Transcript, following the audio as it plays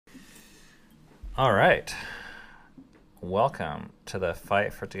All right. Welcome to the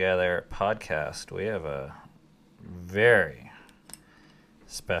Fight for Together podcast. We have a very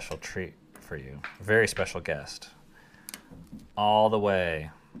special treat for you. A very special guest. All the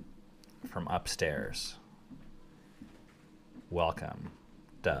way from upstairs. Welcome,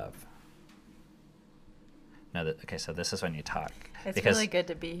 Dove. No, okay, so this is when you talk. It's really good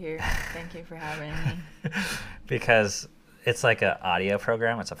to be here. Thank you for having me. Because it's like an audio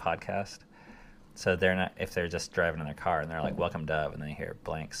program. It's a podcast. So they're not, if they're just driving in their car and they're like, welcome, Dove, and then you hear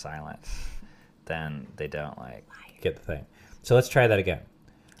blank silence, then they don't like get the thing. So let's try that again.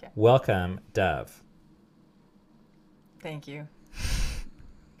 Okay. Welcome, Dove. Thank you.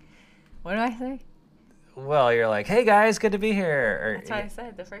 What do I say? Well, you're like, hey guys, good to be here. That's what I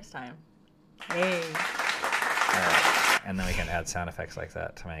said the first time. Hey. All right. And then we can add sound effects like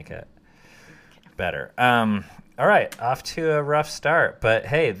that to make it better. All right, off to a rough start. But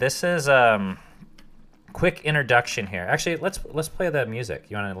hey, this is quick introduction here. Actually, let's play the music.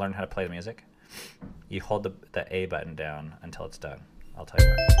 You want to learn how to play the music? You hold the A button down until it's done. I'll tell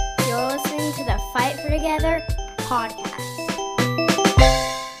you what. You're listening to the Fight for Together podcast.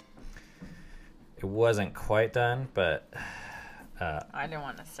 It wasn't quite done, but I didn't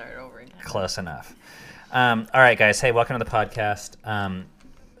want to start over again. Close enough. All right, guys. Hey, welcome to the podcast.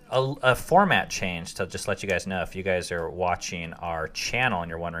 A format change to just let you guys know if you guys are watching our channel and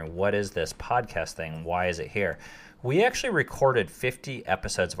you're wondering, what is this podcast thing? Why is it here? We actually recorded 50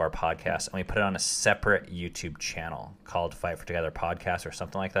 episodes of our podcast and we put it on a separate YouTube channel called Fight for Together Podcast or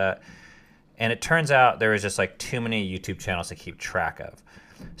something like that. And it turns out there was just like too many YouTube channels to keep track of.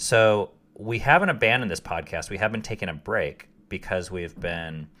 So we haven't abandoned this podcast. We have been taking a break because we've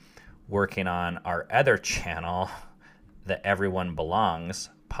been working on our other channel, the Everyone Belongs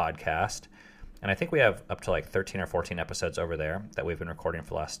podcast. And I think we have up to like 13 or 14 episodes over there that we've been recording for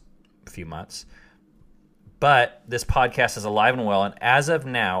the last few months. But this podcast is alive and well. And as of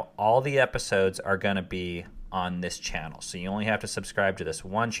now, all the episodes are going to be on this channel. So you only have to subscribe to this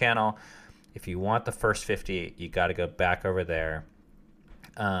one channel. If you want the first 50, you got to go back over there.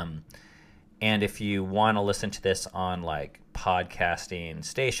 And if you want to listen to this on like podcasting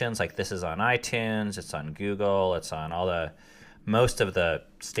stations, like this is on iTunes, it's on Google, it's on most of the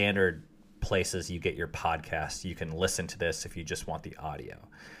standard places you get your podcast. You can listen to this if you just want the audio.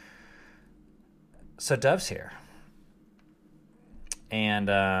 So Dove's here.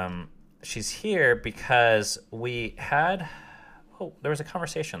 And she's here because there was a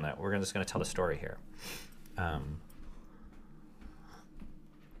conversation that we're just going to tell the story here.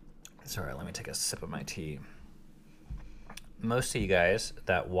 Sorry, let me take a sip of my tea. Most of you guys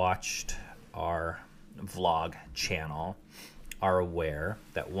that watched our vlog channel are aware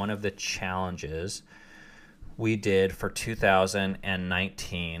that one of the challenges we did for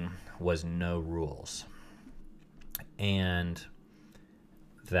 2019 was no rules. And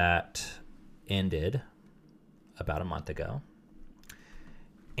that ended about a month ago.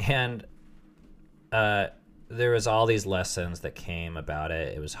 And there was all these lessons that came about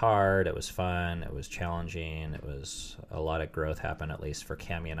it. It was hard, it was fun, it was challenging, it was a lot of growth happened, at least for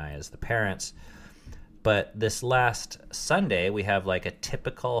Cami and I as the parents. But this last Sunday, we have like a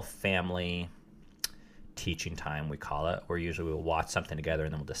typical family teaching time, we call it, where usually we'll watch something together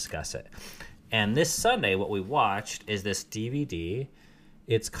and then we'll discuss it. And this Sunday, what we watched is this DVD.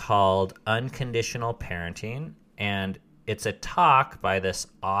 It's called Unconditional Parenting, and it's a talk by this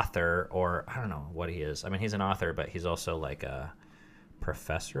author, or I don't know what he is. I mean, he's an author, but he's also like a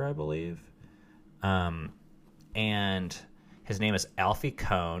professor, I believe. And his name is Alfie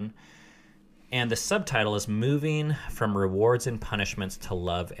Kohn. And the subtitle is Moving from Rewards and Punishments to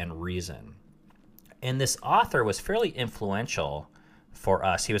Love and Reason. And this author was fairly influential for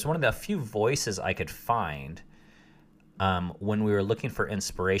us. He was one of the few voices I could find when we were looking for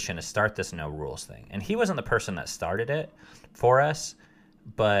inspiration to start this no rules thing. And he wasn't the person that started it for us,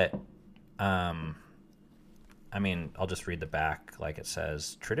 but I mean, I'll just read the back. Like it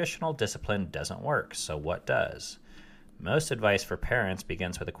says, traditional discipline doesn't work, so what does? Most advice for parents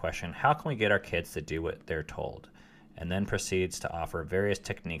begins with the question, how can we get our kids to do what they're told? And then proceeds to offer various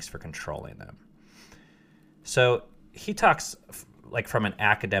techniques for controlling them. So he talks like from an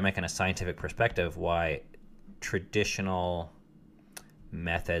academic and a scientific perspective why traditional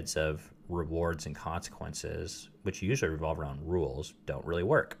methods of rewards and consequences, which usually revolve around rules, don't really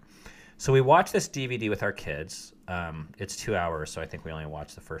work. So we watched this DVD with our kids. It's 2 hours, so I think we only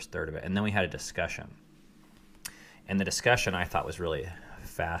watched the first third of it. And then we had a discussion. And the discussion I thought was really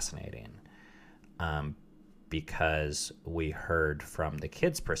fascinating because we heard from the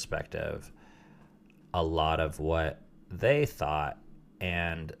kids' perspective a lot of what they thought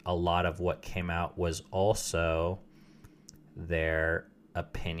and a lot of what came out was also their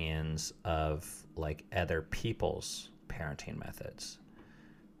opinions of like other people's parenting methods,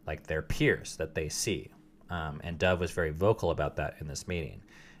 like their peers that they see. And Dove was very vocal about that in this meeting.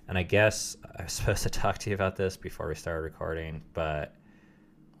 And I guess I was supposed to talk to you about this before we started recording, but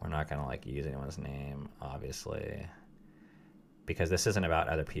we're not going to like use anyone's name, obviously, because this isn't about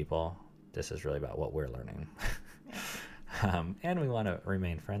other people. This is really about what we're learning. And we want to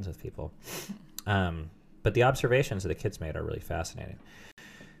remain friends with people. But the observations that the kids made are really fascinating.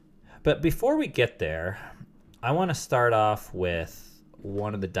 But before we get there, I want to start off with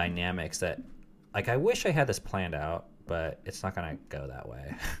one of the dynamics that, like, I wish I had this planned out, but it's not going to go that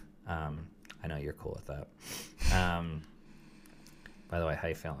way. I know you're cool with that. By the way, how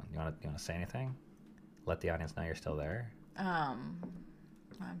you feeling? You want to say anything? Let the audience know you're still there. I'm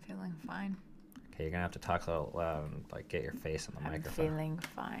feeling fine. Okay, you're gonna have to talk a little loud and like get your face in the microphone. I'm feeling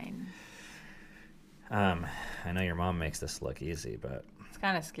fine. I know your mom makes this look easy, but It's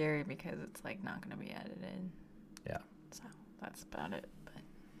kind of scary because it's like not gonna be edited. yeah. So that's about it.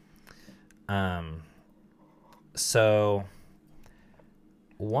 So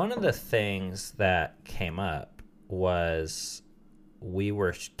one of the things that came up was we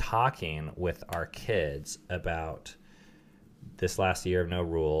were talking with our kids about this last year of no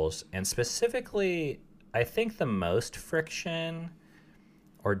rules, and specifically, I think the most friction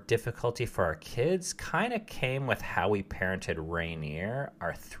or difficulty for our kids kind of came with how we parented Rainier,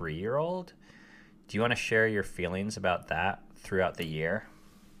 our 3-year-old. Do you want to share your feelings about that throughout the year?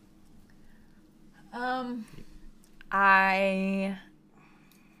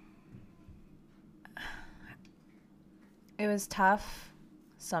 It was tough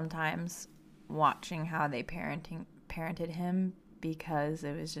sometimes watching how they parented him because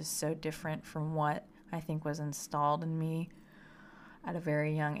it was just so different from what I think was installed in me at a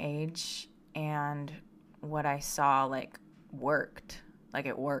very young age, and what I saw like worked. Like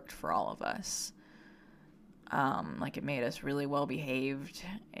it worked for all of us. Like it made us really well behaved.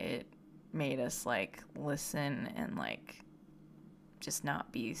 It made us like listen and like just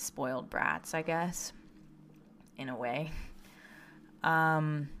not be spoiled brats, I guess, in a way.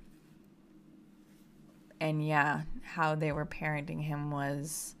 And yeah, how they were parenting him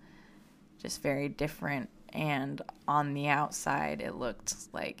was just very different. And on the outside, it looked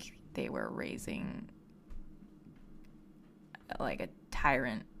like they were raising like a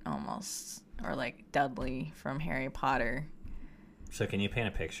tyrant almost, or like Dudley from Harry Potter. So can you paint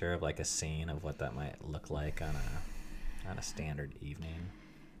a picture of like a scene of what that might look like on a standard evening?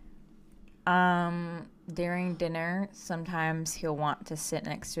 During dinner, sometimes he'll want to sit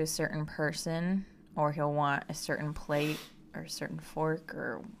next to a certain person, or he'll want a certain plate or a certain fork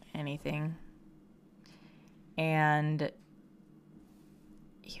or anything. And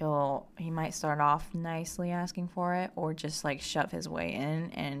he might start off nicely asking for it, or just like shove his way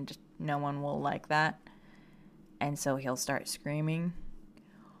in, and no one will like that. And so he'll start screaming.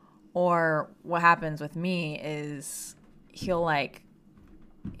 Or what happens with me is he'll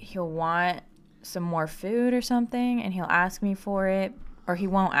want some more food or something, and he'll ask me for it, or he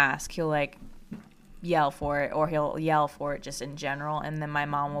won't ask. He'll like yell for it, or he'll yell for it just in general. And then my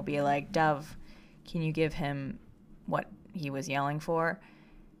mom will be like, Dove, can you give him what he was yelling for?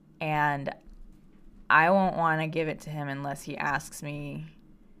 And I won't want to give it to him unless he asks me,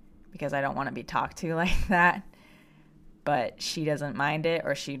 because I don't want to be talked to like that. But she doesn't mind it,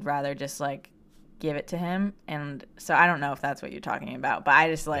 or she'd rather just like give it to him. And so I don't know if that's what you're talking about, but I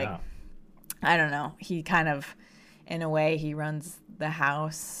just like, yeah. I don't know. He kind of, in a way, he runs the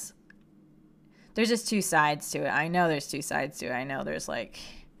house. There's just two sides to it. I know there's two sides to it. I know there's like,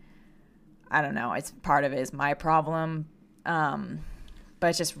 I don't know. It's part of it is my problem. But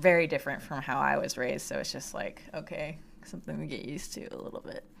it's just very different from how I was raised. So it's just like, okay, something to get used to a little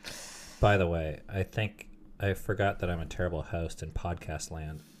bit. By the way, I think I forgot that I'm a terrible host in podcast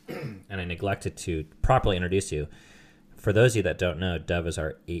land, and I neglected to properly introduce you. For those of you that don't know, Dove is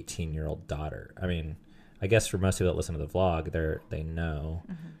our 18-year-old daughter. I mean, I guess for most people that listen to the vlog, they know.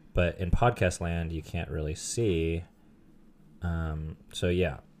 Mm-hmm. But in podcast land, you can't really see. So,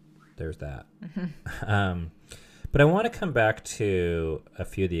 yeah, there's that. Mm-hmm. But I want to come back to a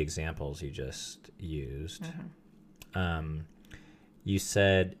few of the examples you just used. Mm-hmm. You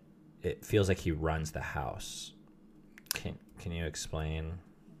said it feels like he runs the house. Can you explain?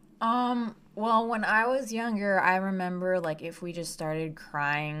 Well, when I was younger, I remember like if we just started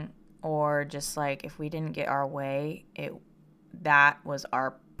crying, or just like if we didn't get our way, that was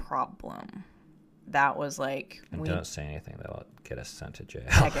our problem. that was like And don't say anything that'll get us sent to jail.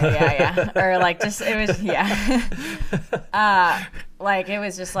 Okay, yeah. Or like just it was like it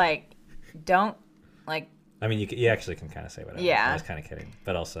was just like don't like. I mean, you actually can kind of say whatever. Yeah. I was kind of kidding,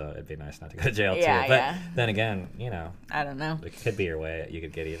 but also it'd be nice not to go to jail Yeah, too. But yeah. then again, I don't know. it could be your way. You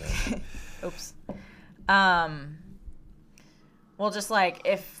could get either. Oops. Well, just like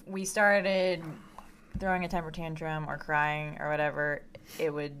if we started throwing a temper tantrum or crying or whatever,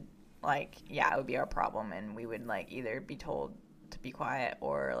 it would like it would be our problem, and we would like either be told to be quiet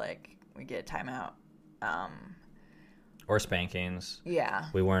or like we get a timeout. Or spankings. Yeah.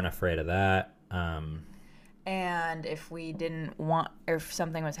 We weren't afraid of that. And if we didn't want, or if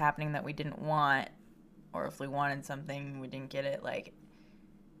something was happening that we didn't want, or if we wanted something we didn't get it, like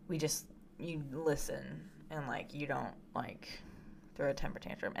you listen and like you don't like throw a temper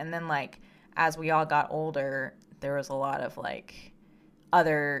tantrum. And then like as we all got older, there was a lot of like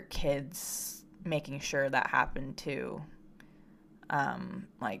other kids making sure that happened too,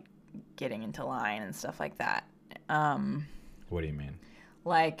 like getting into line and stuff like that. What do you mean?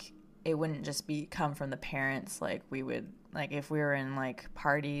 Like it wouldn't just come from the parents. Like we would, like if we were in like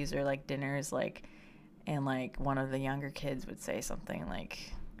parties or like dinners, like, and like one of the younger kids would say something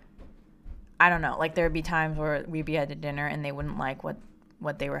like, I don't know, like there would be times where we'd be at a dinner and they wouldn't like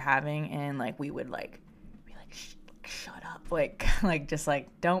what they were having, and like we would like be like shut up, like just like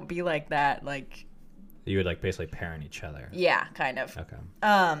don't be like that, like You would like basically parent each other. yeah, kind of. Okay.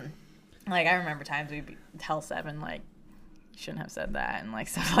 Like I remember times we'd tell Seven like you shouldn't have said that and like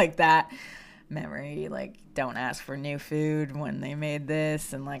stuff like that. Memory, like don't ask for new food when they made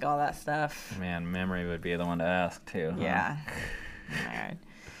this and like all that stuff. Man, Memory would be the one to ask too. Huh? Yeah. Oh my God.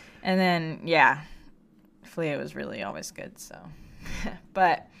 And then Flea was really always good. So,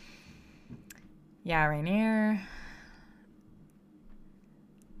 but yeah, Rainier.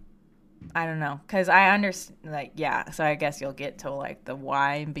 I don't know, cause I understand. Like, so I guess you'll get to like the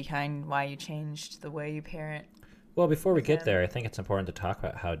why behind why you changed the way you parent. Well, before we get there, I think it's important to talk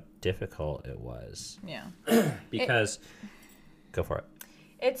about how difficult it was. Yeah. Because, go for it.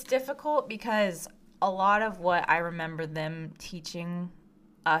 It's difficult because a lot of what I remember them teaching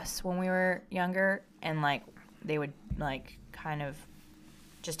us when we were younger and like they would like kind of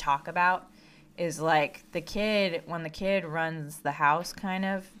just talk about is like when the kid runs the house, kind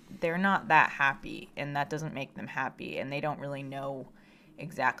of, they're not that happy, and that doesn't make them happy, and they don't really know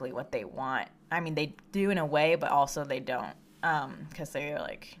exactly what they want. I mean, they do in a way, but also they don't, because they're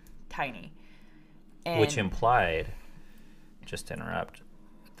like tiny. Which implied, just to interrupt,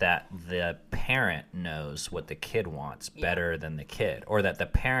 that the parent knows what the kid wants better than the kid, or that the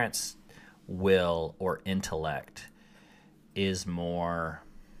parent's will or intellect is more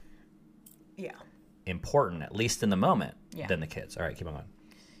important, at least in the moment, than the kids. All right, keep on going.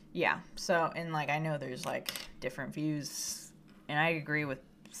 Yeah. So, and like I know there's like different views, and I agree with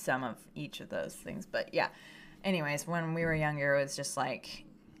some of each of those things, but yeah. Anyways, when we were younger, it was just like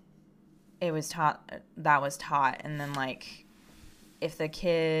it was taught, and then like if the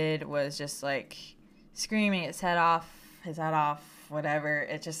kid was just like screaming his head off, whatever,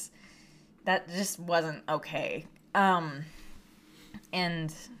 that just wasn't okay.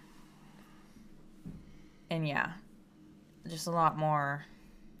 And yeah, just a lot more.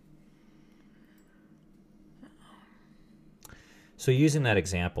 So using that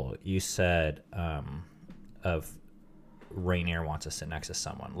example, you said of Rainier wants to sit next to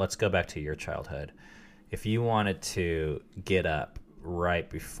someone. Let's go back to your childhood. If you wanted to get up right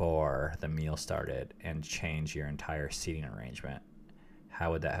before the meal started and change your entire seating arrangement,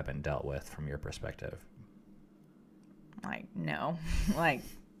 how would that have been dealt with from your perspective? Like, no. Like,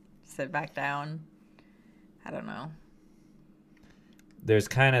 sit back down. I don't know. There's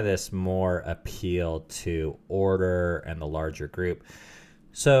kind of this more appeal to order and the larger group.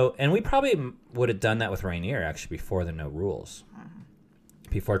 So, and we probably would have done that with Rainier actually before the no rules,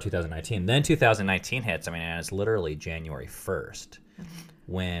 before 2019. Then 2019 hits. I mean, and it's literally January 1st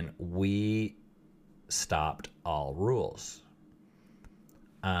when we stopped all rules.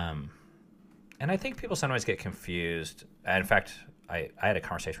 And I think people sometimes get confused. In fact, I had a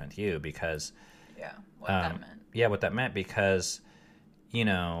conversation with you because what that meant. Yeah, what that meant, because, you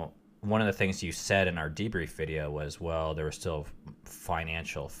know, one of the things you said in our debrief video was, well, there were still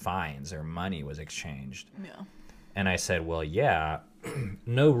financial fines or money was exchanged. Yeah. And I said, well, yeah,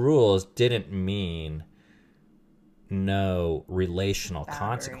 no rules didn't mean no relational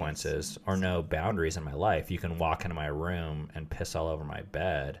consequences or no boundaries in my life. You can walk into my room and piss all over my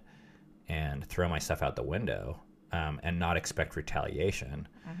bed and throw my stuff out the window and not expect retaliation.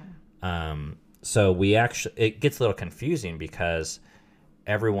 So it gets a little confusing because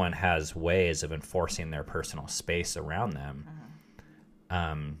everyone has ways of enforcing their personal space around them.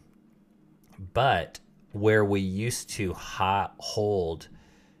 But where we used to hold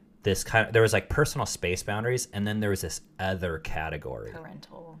this there was like personal space boundaries, and then there was this other category.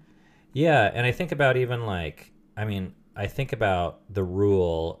 Parental. Yeah, and I think about even like, I think about the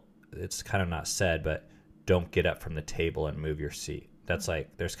rule, it's kind of not said, but don't get up from the table and move your seat. That's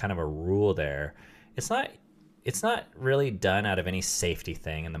like, there's kind of a rule there. It's not really done out of any safety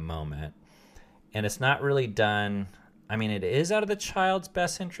thing in the moment. And it's not really done, it is out of the child's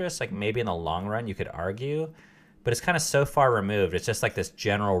best interest. Like maybe in the long run you could argue, but it's kind of so far removed. It's just like this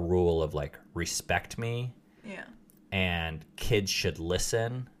general rule of like, respect me. Yeah. And kids should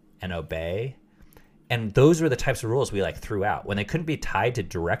listen and obey. And those were the types of rules we like threw out when they couldn't be tied to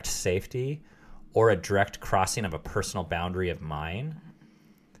direct safety or a direct crossing of a personal boundary of mine.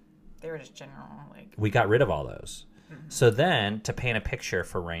 They were just general, like... We got rid of all those. Mm-hmm. So then, to paint a picture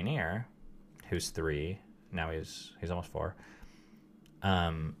for Rainier, who's 3, now he's almost 4.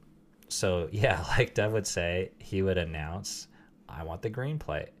 So, yeah, like Dev would say, he would announce, I want the green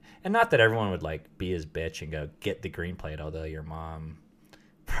plate. And not that everyone would, like, be his bitch and go, get the green plate, although your mom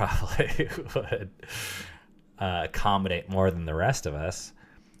probably would accommodate more than the rest of us.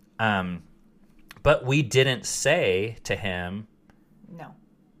 But we didn't say to him... No.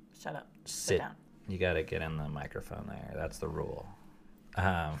 Shut up. Sit down. You got to get in the microphone there. That's the rule.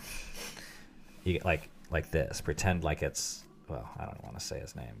 You like this. Pretend like it's... Well, I don't want to say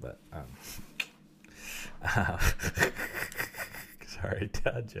his name, but... Sorry,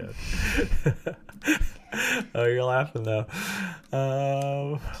 dad joke. Oh, you're laughing, though.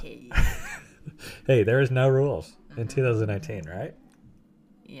 Okay. Hey, there is no rules in 2019, right?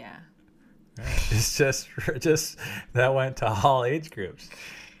 Yeah. Right. It's just that went to all age groups.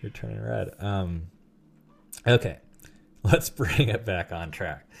 You're turning red. Okay, let's bring it back on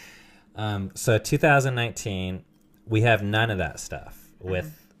track. So 2019, we have none of that stuff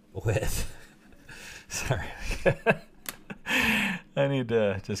with. Sorry, I need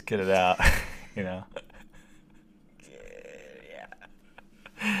to just get it out. Yeah.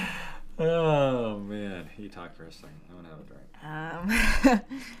 Oh man, you talk for a second. I'm gonna have a drink.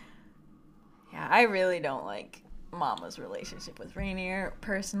 Yeah, I really don't like Mama's relationship with Rainier.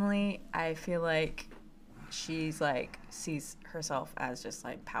 Personally, I feel like she's like sees herself as just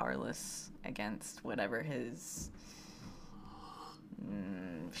like powerless against whatever his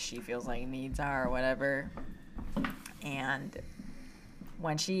she feels like needs are or whatever. And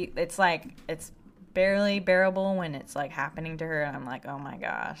when it's barely bearable when it's like happening to her, and I'm like, oh my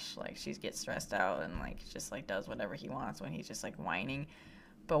gosh, like she gets stressed out and like just like does whatever he wants when he's just like whining.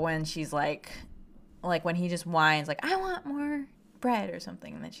 But when she's like when he just whines like, I want more bread or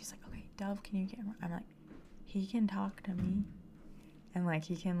something, and then she's like, okay, Dove, can you get more? I'm like, he can talk to me and like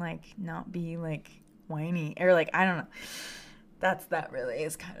he can like not be like whiny or like, I don't know. That really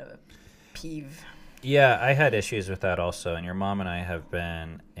is kind of a peeve. Yeah, I had issues with that also, and your mom and I have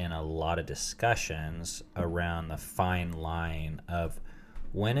been in a lot of discussions around the fine line of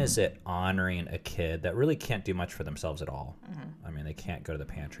when is it honoring a kid that really can't do much for themselves at all. Mm-hmm. They can't go to the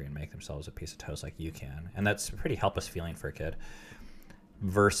pantry and make themselves a piece of toast like you can, and that's a pretty helpless feeling for a kid,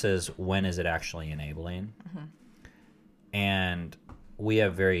 versus when is it actually enabling. Mm-hmm. And we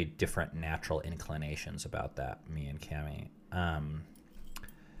have very different natural inclinations about that, me and Cammie.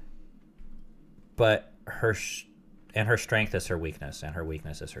 But her strength is her weakness, and her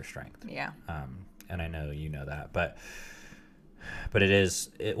weakness is her strength. Yeah. And I know you know that, but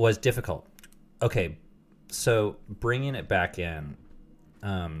it was difficult. Okay, so bringing it back in.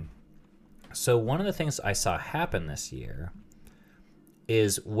 So one of the things I saw happen this year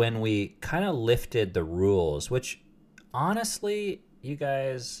is when we kind of lifted the rules, which honestly, you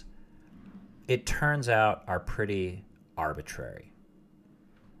guys, it turns out are pretty arbitrary.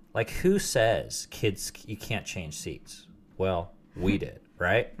 Like, who says kids, you can't change seats? Well, we did,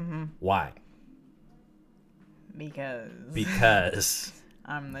 right? Mm-hmm. Why? Because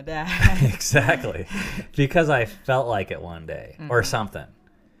I'm the dad. Exactly. Because I felt like it one day, or something.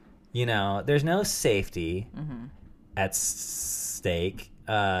 There's no safety at stake.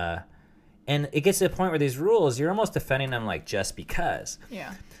 And it gets to the point where these rules, you're almost defending them like just because.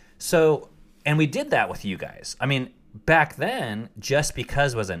 Yeah. So, and we did that with you guys. Back then, just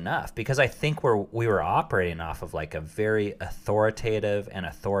because was enough, because I think we were operating off of like a very authoritative and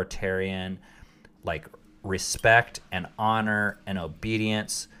authoritarian, like respect and honor and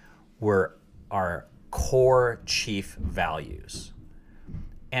obedience were our core chief values.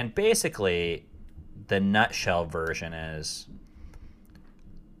 And basically, the nutshell version is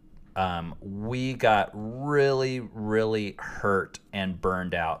we got really, really hurt and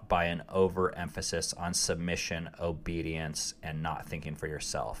burned out by an overemphasis on submission, obedience, and not thinking for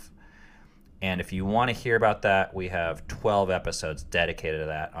yourself. And if you want to hear about that, we have 12 episodes dedicated to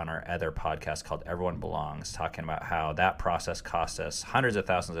that on our other podcast called Everyone Belongs, talking about how that process cost us hundreds of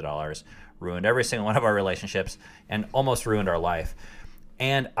thousands of dollars, ruined every single one of our relationships, and almost ruined our life.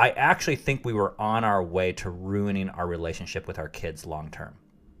 And I actually think we were on our way to ruining our relationship with our kids long term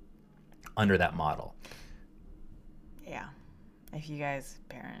under that model. Yeah. If you guys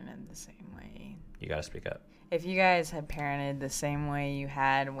parented the same way. You got to speak up. If you guys had parented the same way you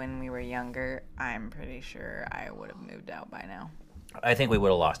had when we were younger, I'm pretty sure I would have moved out by now. I think we would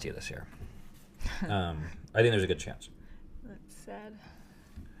have lost you this year. I think there's a good chance. That's sad.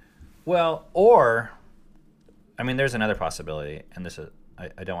 Well, or, I mean, there's another possibility, and this is,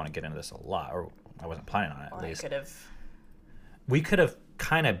 I don't want to get into this a lot, or I wasn't planning on it, at least. We could have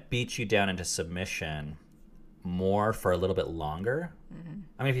kind of beat you down into submission more for a little bit longer. Mm-hmm.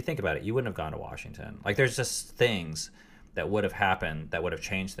 I mean, if you think about it, you wouldn't have gone to Washington. Like, there's just things that would have happened that would have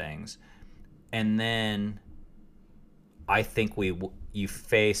changed things. And then I think you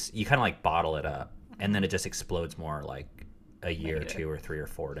kind of like bottle it up, and then it just explodes more like a year or two or 3 or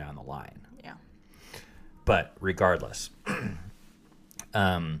 4 down the line. Yeah. But regardless,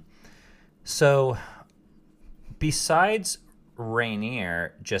 so besides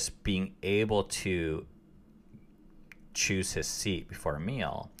Rainier just being able to choose his seat before a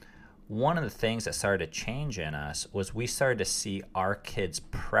meal, one of the things that started to change in us was we started to see our kids'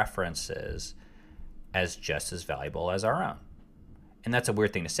 preferences as just as valuable as our own. And that's a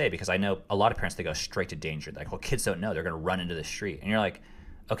weird thing to say, because I know a lot of parents, they go straight to danger. Like, well, kids don't know. They're going to run into the street. And you're like,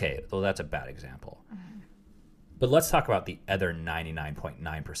 okay, well, that's a bad example. Mm-hmm. But let's talk about the other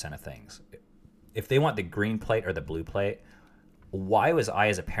 99.9% of things. If they want the green plate or the blue plate, why was I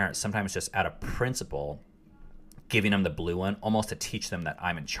as a parent sometimes just out of principle giving them the blue one, almost to teach them that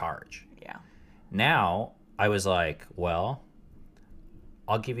I'm in charge? Yeah. Now I was like, well,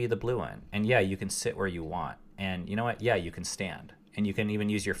 I'll give you the blue one. And yeah, you can sit where you want. And you know what? Yeah, you can stand. And you can even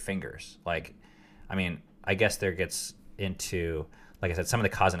use your fingers. Like, I mean, I guess there gets into, like I said, some of the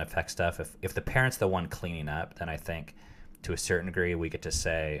cause and effect stuff. If the parent's the one cleaning up, then I think to a certain degree we get to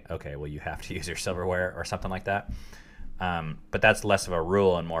say, okay, well, you have to use your silverware or something like that. But that's less of a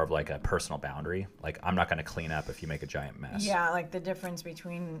rule and more of like a personal boundary. Like, I'm not going to clean up if you make a giant mess. Yeah, like the difference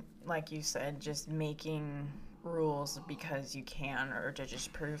between, like you said, just making rules because you can, or to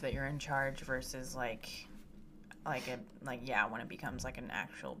just prove that you're in charge, versus when it becomes like an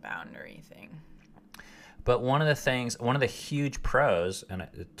actual boundary thing. But one of the huge pros, and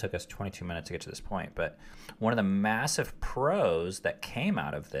it took us 22 minutes to get to this point, but one of the massive pros that came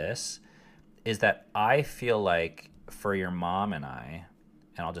out of this is that I feel like for your mom and I,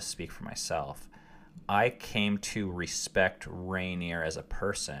 and I'll just speak for myself, I came to respect Rainier as a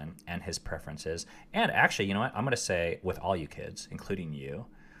person and his preferences. And actually, you know what? I'm going to say, with all you kids, including you,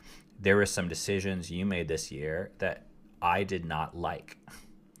 there were some decisions you made this year that I did not like.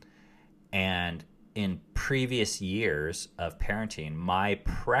 And in previous years of parenting, my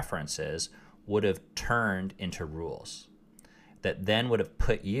preferences would have turned into rules that then would have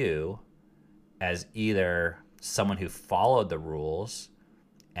put you as either someone who followed the rules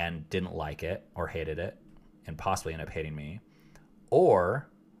and didn't like it or hated it and possibly end up hating me, or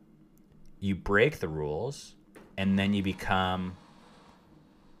you break the rules and then you become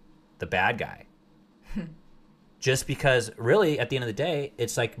the bad guy. Just because really at the end of the day,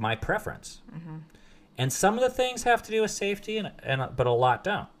 it's like my preference. Mm-hmm. And some of the things have to do with safety, but a lot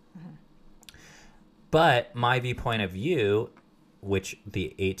don't. Mm-hmm. But my viewpoint of view, which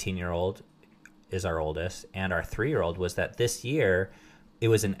the 18-year-old is our oldest, and our 3-year-old, was that this year it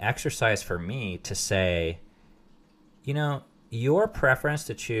was an exercise for me to say, you know, your preference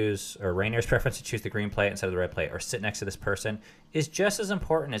to choose, or Rainier's preference to choose the green plate instead of the red plate, or sit next to this person, is just as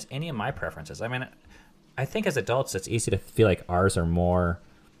important as any of my preferences. I mean, I think as adults, it's easy to feel like ours are more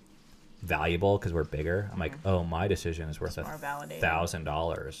valuable because we're bigger. I'm like, oh, my decision is worth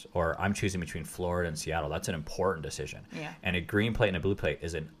 $1,000, or I'm choosing between Florida and Seattle. That's an important decision. Yeah. And a green plate and a blue plate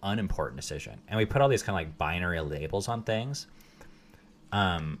is an unimportant decision. And we put all these kind of like binary labels on things.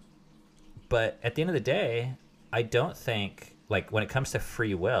 But at the end of the day, I don't think, like, when it comes to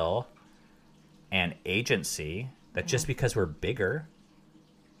free will and agency, that just because we're bigger,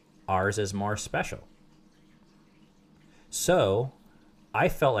 ours is more special. So I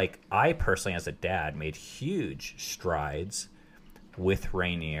felt like I personally, as a dad, made huge strides with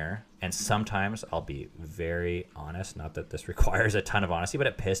Rainier. And sometimes I'll be very honest, not that this requires a ton of honesty, but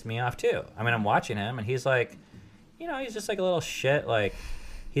it pissed me off too. I mean, I'm watching him and he's like, you know, he's just like a little shit. Like,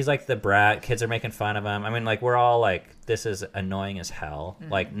 He's like the brat. Kids are making fun of him. I mean, like, we're all like, this is annoying as hell.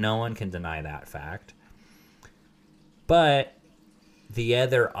 Like, no one can deny that fact. But the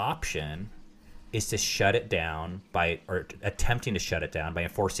other option is to shut it down or attempting to shut it down by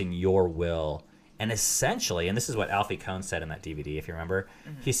enforcing your will. And essentially, and this is what Alfie Kohn said in that DVD, if you remember,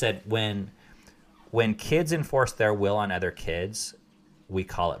 he said, when kids enforce their will on other kids, we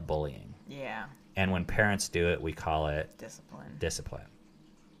call it bullying. Yeah. And when parents do it, we call it Discipline.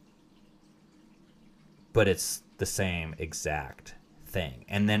 But it's the same exact thing.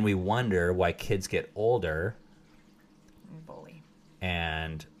 And then we wonder why kids get older Bully.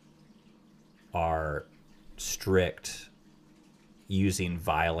 and are strict, using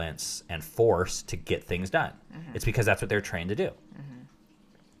violence and force to get things done. It's because that's what they're trained to do.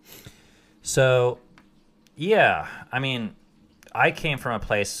 So, yeah, I mean, I came from a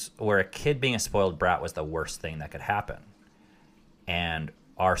place where a kid being a spoiled brat was the worst thing that could happen. And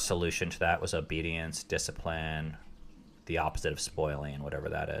our solution to that was obedience, discipline, the opposite of spoiling, whatever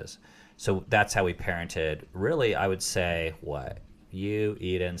that is. So that's how we parented. Really, I would say, what? You,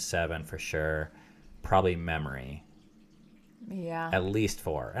 Eden, 7 for sure. Probably Memory. Yeah. At least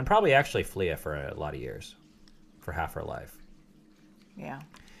 4. And probably actually Flea for a lot of years. For half her life. Yeah.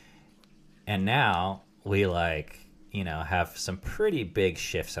 And now we have some pretty big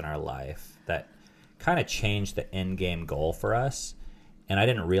shifts in our life that kind of changed the end game goal for us. And I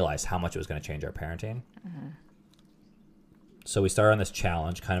didn't realize how much it was going to change our parenting. So we started on this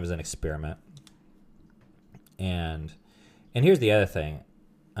challenge kind of as an experiment. And here's the other thing.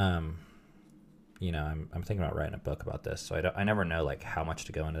 I'm thinking about writing a book about this. So I never know like how much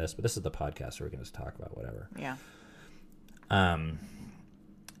to go into this, but this is the podcast where we can just talk about whatever. Yeah.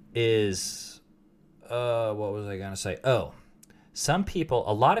 What was I going to say? Oh,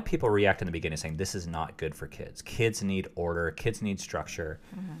 a lot of people react in the beginning saying this is not good for kids. Kids need order. Kids need structure.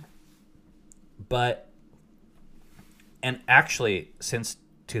 And actually, since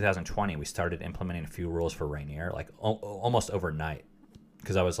 2020, we started implementing a few rules for Rainier, like almost overnight.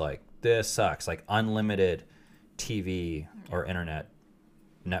 Because I was like, this sucks. Like unlimited TV or internet,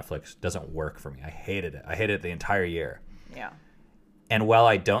 Netflix doesn't work for me. I hated it. I hated it the entire year. Yeah. And while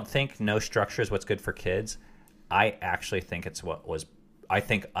I don't think no structure is what's good for kids, I actually think I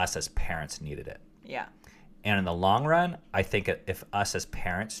think us as parents needed it. Yeah. And in the long run, I think if us as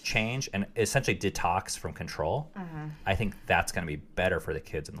parents change and essentially detox from control, I think that's going to be better for the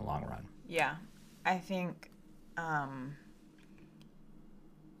kids in the long run. Yeah. I think, in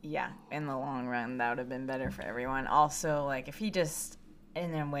the long run, that would have been better for everyone. Also, like, if he just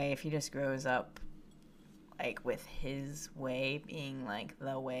grows up, like, with his way being, like,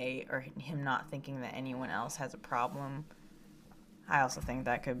 the way, or him not thinking that anyone else has a problem, I also think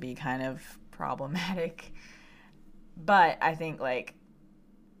that could be kind of problematic. But I think, like,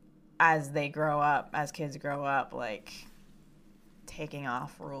 as kids grow up, like, taking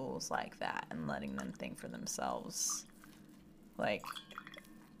off rules like that and letting them think for themselves, like,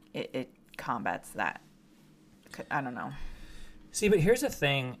 it combats that. I don't know. See, but here's the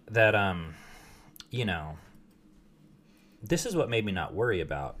thing that, this is what made me not worry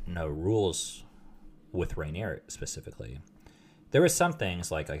about no rules with Rainier specifically. There were some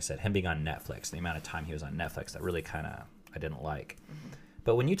things, like I said, him being on Netflix, the amount of time he was on Netflix, that really kind of I didn't like.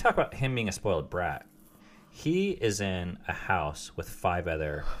 But when you talk about him being a spoiled brat, he is in a house with 5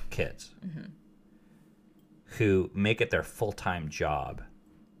 other kids who make it their full-time job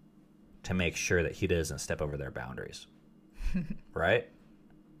to make sure that he doesn't step over their boundaries. Right?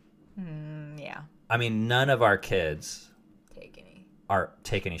 Yeah. I mean, none of our kids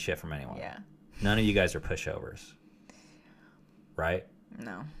Take any shit from anyone. Yeah. None of you guys are pushovers. Right?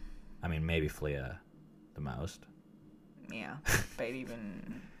 No. I mean, maybe Flea the most. Yeah. But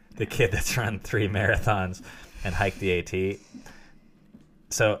even... The kid that's run 3 marathons and hiked the AT.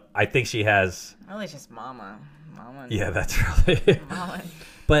 So I think she has... Really just Mama. Yeah, that's really... Mama.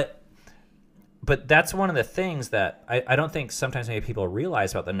 But that's one of the things that I don't think sometimes maybe people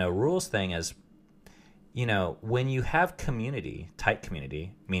realize about the no rules thing is, when you have tight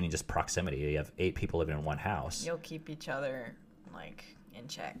community, meaning just proximity, you have 8 people living in one house. You'll keep each other, like, in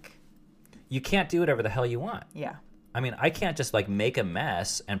check. You can't do whatever the hell you want. Yeah. I mean, I can't just, like, make a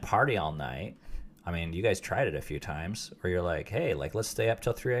mess and party all night. I mean, you guys tried it a few times where you're like, hey, like, let's stay up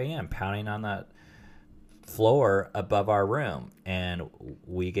till 3 a.m. pounding on that floor above our room. And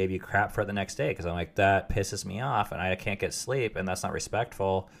we gave you crap for it the next day because I'm like, that pisses me off and I can't get sleep and that's not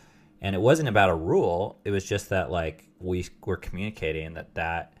respectful. And it wasn't about a rule. It was just that, like, we were communicating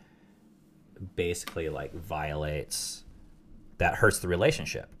that basically, like, that hurts the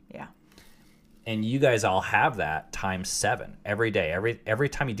relationship. Yeah. And you guys all have that times 7 every day. Every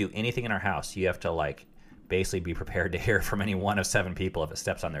time you do anything in our house, you have to like basically be prepared to hear from any one of 7 people if it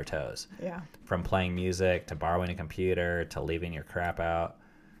steps on their toes. Yeah. From playing music to borrowing a computer to leaving your crap out.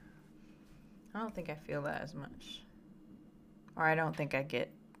 I don't think I feel that as much. Or I don't think I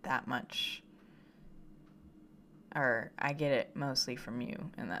get that much. Or I get it mostly from you,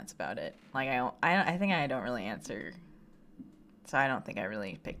 and that's about it. Like I think I don't really answer. So I don't think I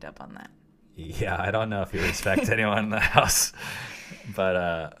really picked up on that. Yeah, I don't know if you respect anyone in the house,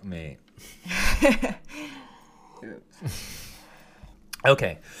 but me.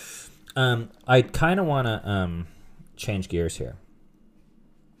 Okay. I kind of want to change gears here.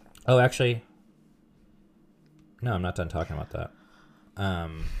 Oh, actually, no, I'm not done talking about that.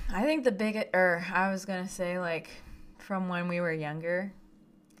 I think I was going to say, like, from when we were younger,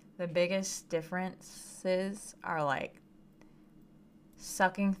 the biggest differences are, like,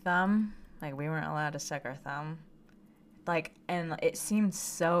 sucking thumb. Like, we weren't allowed to suck our thumb. Like, and it seemed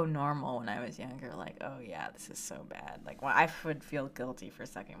so normal when I was younger. Like, oh, yeah, this is so bad. Like, well, I would feel guilty for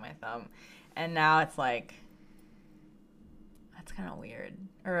sucking my thumb. And now it's like, that's kind of weird.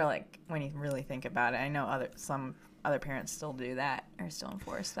 Or, like, when you really think about it, I know some other parents still do that or still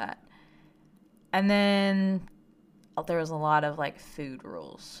enforce that. And then there was a lot of, like, food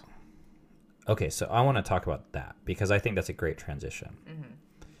rules. Okay, so I want to talk about that because I think that's a great transition. Mm-hmm.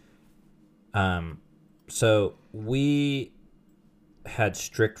 So we had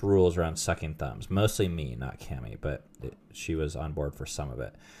strict rules around sucking thumbs. Mostly me, not Cammie, but she was on board for some of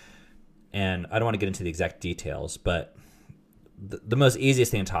it. And I don't want to get into the exact details, but the most easiest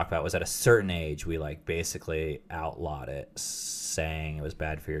thing to talk about was at a certain age, we like basically outlawed it, saying it was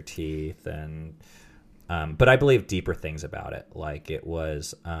bad for your teeth. And but I believe deeper things about it, like it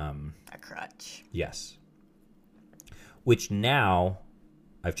was a crutch. Yes. Which now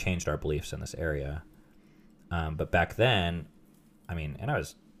I've changed our beliefs in this area. But back then, I mean, and I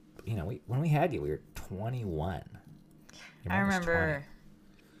was, when we had you, we were 21. I remember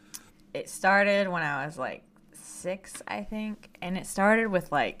it started when I was like 6, I think. And it started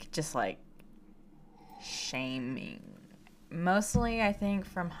with like, just like shaming. Mostly, I think,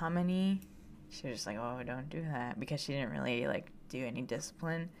 from Hominy. She was just like, oh, don't do that. Because she didn't really like do any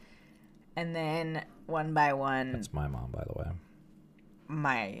discipline. And then one by one. That's my mom, by the way.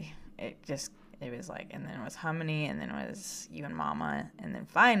 It was like, and then it was Hominy, and then it was you and Mama, and then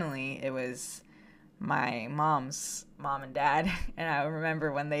finally it was my mom's mom and dad. And I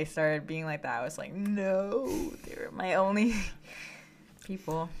remember when they started being like that, I was like, no, they were my only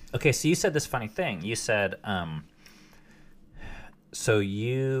people. Okay, so you said this funny thing. You said, so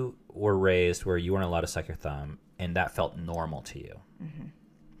you were raised where you weren't allowed to suck your thumb, and that felt normal to you. Mm-hmm.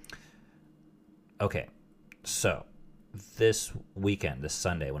 Okay, so this weekend, this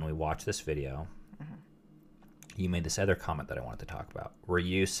Sunday, when we watched this video, mm-hmm. you made this other comment that I wanted to talk about, where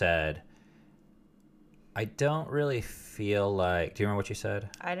you said, I don't really feel like... Do you remember what you said?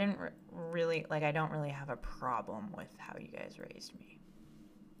 I didn't really... Like, I don't really have a problem with how you guys raised me.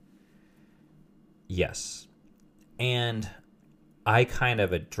 Yes. And I kind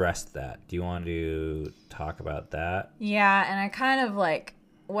of addressed that. Do you want to talk about that? Yeah, and I kind of, like...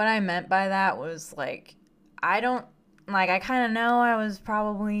 What I meant by that was, like, I kind of know I was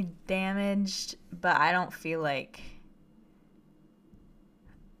probably damaged, but I don't feel like...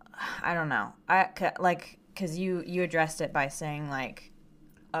 I don't know. Because you addressed it by saying, like,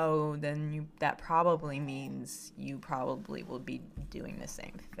 oh, then that probably means you probably will be doing the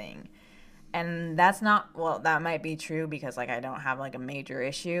same thing. And that's not... Well, that might be true because, like, I don't have, like, a major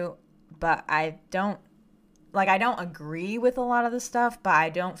issue, but I don't agree with a lot of the stuff, but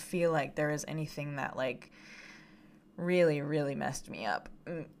I don't feel like there is anything that, like, really, really messed me up.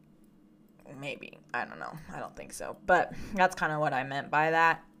 Maybe. I don't know. I don't think so. But that's kind of what I meant by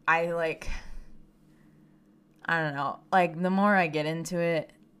that. I don't know. Like, the more I get into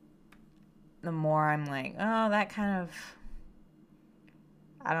it, the more I'm like, oh, that kind of...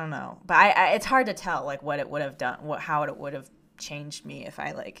 I don't know. But it's hard to tell, like, what it would have done, how it would have changed me if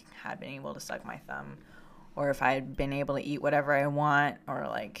I, like, had been able to suck my thumb. Or if I had been able to eat whatever I want, or,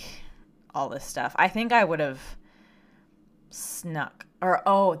 like, all this stuff. I think I would have snuck.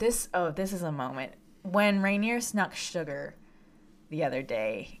 Or, this is a moment. When Rainier snuck sugar the other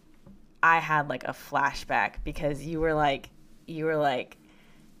day, I had, like, a flashback. Because you were like,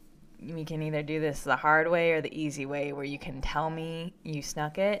 we can either do this the hard way or the easy way, where you can tell me you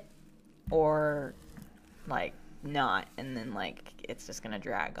snuck it, or, like, not. And then, like, it's just going to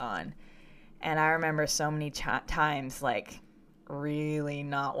drag on. And I remember so many times, like, really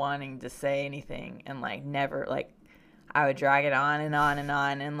not wanting to say anything and, like, never, like, I would drag it on and on and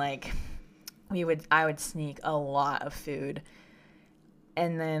on. And, like, I would sneak a lot of food.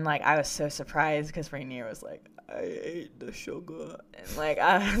 And then, like, I was so surprised because Rainier was like, I ate the sugar. And, like,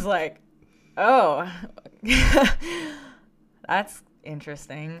 I was like, oh, that's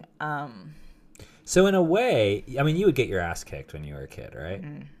interesting. So in a way, I mean, you would get your ass kicked when you were a kid, right?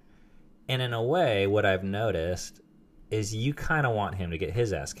 Mm. And in a way, what I've noticed is you kind of want him to get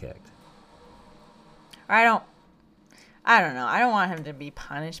his ass kicked. I don't know. I don't want him to be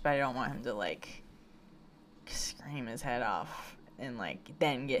punished, but I don't want him to, like, scream his head off and, like,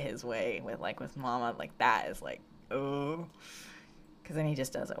 then get his way with Mama. Like, that is, like, oh. Because then he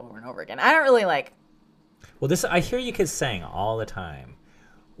just does it over and over again. I don't really, like... Well, this I hear you kids saying all the time,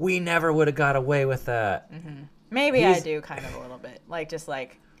 we never would have got away with that. Mm-hmm. Maybe I do kind of a little bit. Like, just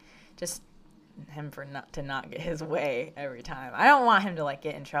him to not get his way every time. I don't want him to, like,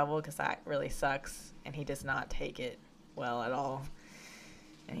 get in trouble because that really sucks. And he does not take it well at all.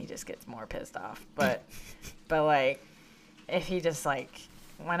 And he just gets more pissed off. But like, if he just, like,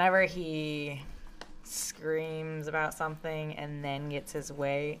 whenever he screams about something and then gets his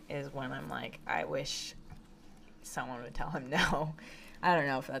way is when I'm like, I wish someone would tell him no. I don't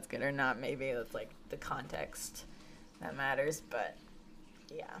know if that's good or not. Maybe that's, like, the context that matters. But,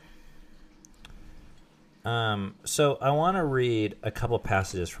 yeah. So I want to read a couple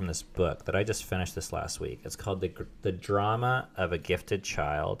passages from this book that I just finished this last week. It's called The Drama of a Gifted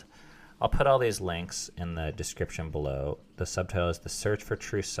Child. I'll put all these links in the description below. The subtitle is The Search for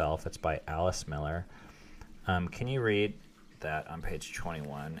True Self. It's by Alice Miller. Can you read that on page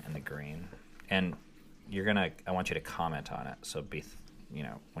 21 in the green? And I want you to comment on it. So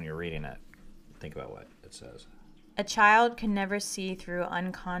when you're reading it, think about what it says. A child can never see through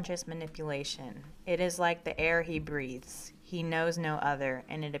unconscious manipulation. It is like the air he breathes. He knows no other,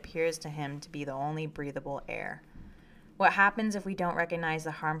 and it appears to him to be the only breathable air. What happens if we don't recognize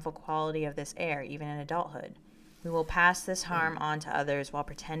the harmful quality of this air, even in adulthood? We will pass this harm on to others while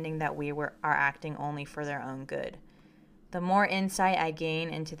pretending that we are acting only for their own good. The more insight I gain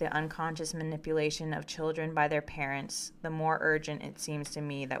into the unconscious manipulation of children by their parents, the more urgent it seems to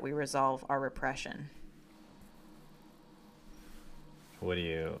me that we resolve our repression. What do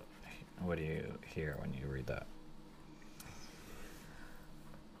you hear when you read that?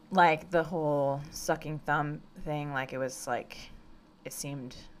 Like the whole sucking thumb thing, like it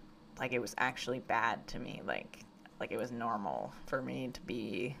seemed like it was actually bad to me, like it was normal for me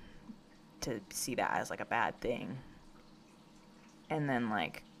to see that as, like, a bad thing. And then,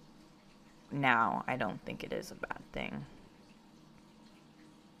 like, now I don't think it is a bad thing.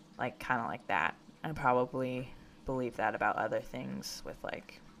 Like, kind of like that. I probably believe that about other things with,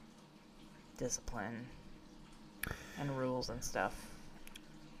 like, discipline and rules and stuff.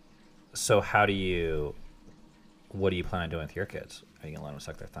 So what do you plan on doing with your kids? Are you going to let them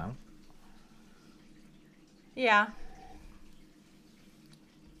suck their thumb? Yeah,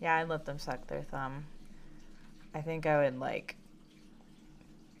 I'd let them suck their thumb. I think I would, like,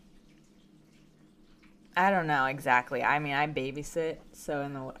 I don't know exactly. I mean, I babysit,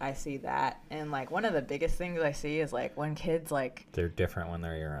 so I see that. And, like, one of the biggest things I see is, like, when kids, like... They're different when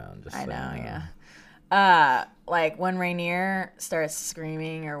they're your own. I know, yeah. Like, when Rainier starts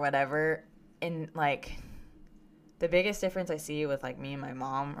screaming or whatever, and, like, the biggest difference I see with, like, me and my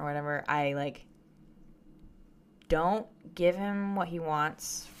mom or whatever, I, like, don't give him what he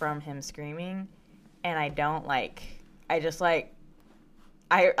wants from him screaming, and I don't, like... I just, like...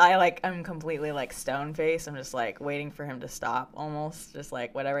 I'm completely, like, stone faced. I'm just, like, waiting for him to stop almost. Just,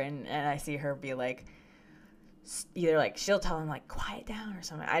 like, whatever. And I see her be, like, either, like, she'll tell him, like, quiet down or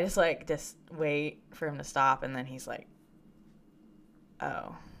something. I just, like, just wait for him to stop. And then he's like,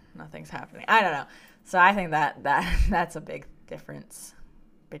 oh, nothing's happening. I don't know. So I think that's a big difference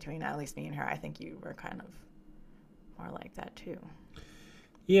between at least me and her. I think you were kind of more like that, too.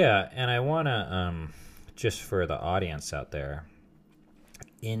 Yeah. And I want to, just for the audience out there,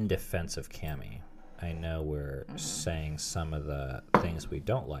 in defense of Cammie, I know we're saying some of the things we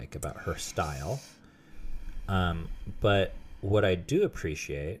don't like about her style, but what I do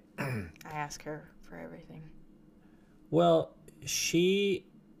appreciate... I ask her for everything. Well, she,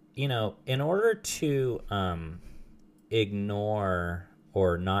 in order to ignore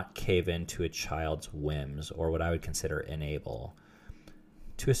or not cave into a child's whims, or what I would consider enable,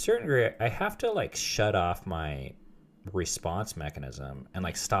 to a certain degree, I have to, like, shut off my response mechanism and,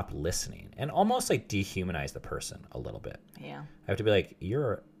 like, stop listening and almost, like, dehumanize the person a little bit. Yeah. I have to be like,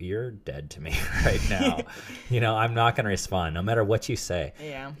 you're dead to me right now. I'm not going to respond no matter what you say.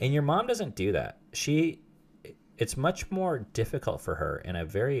 Yeah. And your mom doesn't do that. It's much more difficult for her in a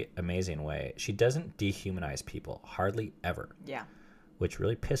very amazing way. She doesn't dehumanize people, hardly ever. Yeah. which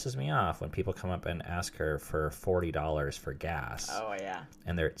really pisses me off when people come up and ask her for $40 for gas. Oh, yeah.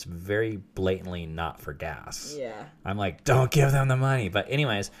 And it's very blatantly not for gas. Yeah. I'm like, don't give them the money. But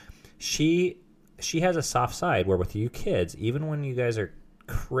anyways, she has a soft side where with you kids, even when you guys are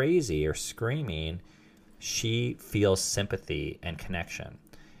crazy or screaming, she feels sympathy and connection.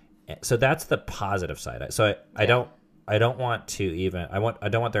 So that's the positive side. So I don't want to even I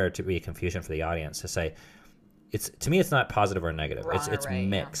don't want there to be confusion for the audience to say to me it's not positive or negative. It's right,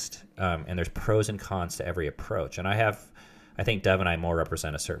 mixed. Yeah. And there's pros and cons to every approach. And I think Dev and I more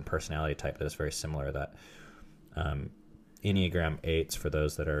represent a certain personality type that is very similar, that Enneagram 8s, for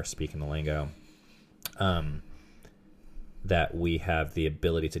those that are speaking the lingo, that we have the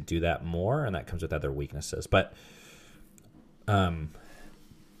ability to do that more, and that comes with other weaknesses. But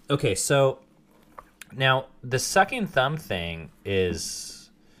okay, so now the sucking thumb thing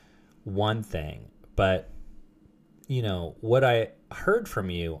is one thing, but what I heard from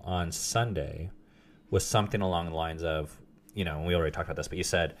you on Sunday was something along the lines of, and we already talked about this, but you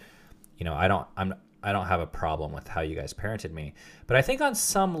said, I don't have a problem with how you guys parented me, but I think on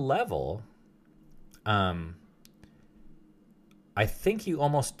some level, I think you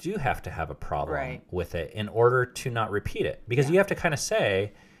almost do have to have a problem with it in order to not repeat it, because you have to kind of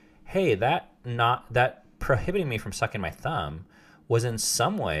say, hey, that prohibiting me from sucking my thumb was in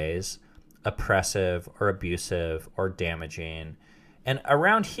some ways oppressive or abusive or damaging. And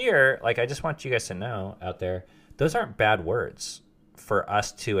around here, like, I just want you guys to know out there, those aren't bad words for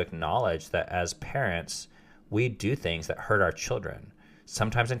us to acknowledge that as parents, we do things that hurt our children,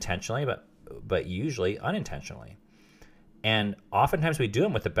 sometimes intentionally, but usually unintentionally. And oftentimes we do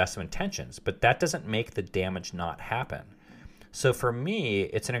them with the best of intentions, but that doesn't make the damage not happen. So for me,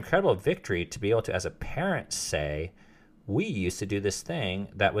 it's an incredible victory to be able to, as a parent, say, we used to do this thing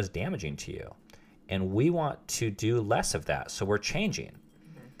that was damaging to you, and we want to do less of that, so we're changing.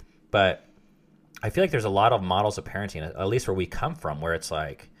 Mm-hmm. But I feel like there's a lot of models of parenting, at least where we come from, where it's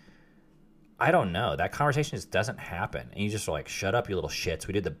like, I don't know, that conversation just doesn't happen. And you just are like, shut up, you little shits.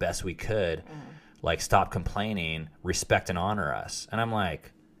 We did the best we could. Mm-hmm. Like, stop complaining, respect and honor us. And I'm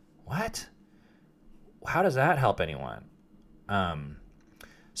like, what? How does that help anyone?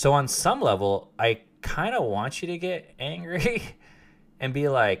 So on some level, I kind of want you to get angry and be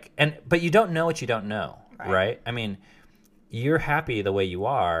like, but you don't know what you don't know, right? I mean, you're happy the way you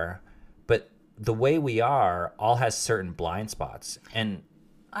are, but the way we are all has certain blind spots. And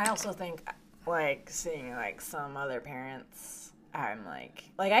I also think, like, seeing, like, some other parents, I'm like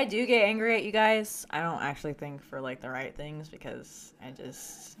I do get angry at you guys. I don't actually think for, like, the right things, because I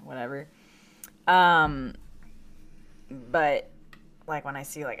just, whatever. But, like, when I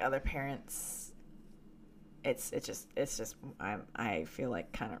see, like, other parents, it's just I feel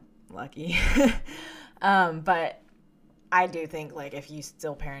like kind of lucky. But I do think, like, if you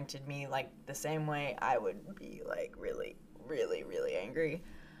still parented me, like, the same way, I would be, like, really, really, really angry.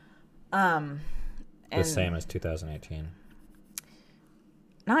 The same as 2018.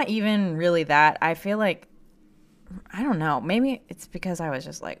 Not even really that. I feel like, I don't know, maybe it's because I was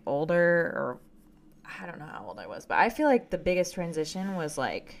just, like, older, or I don't know how old I was, but I feel like the biggest transition was,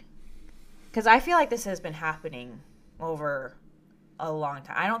 like, because I feel like this has been happening over a long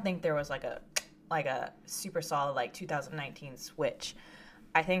time. I don't think there was like a super solid, like, 2019 switch.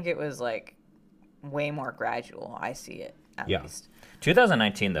 I think it was, like, way more gradual. I see it, at least.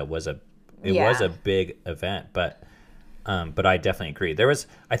 2019 though was a big event, but I definitely agree.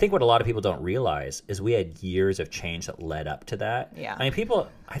 I think what a lot of people don't realize is we had years of change that led up to that. Yeah. I mean,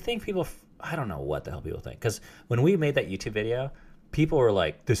 I don't know what the hell people think, because when we made that YouTube video, people were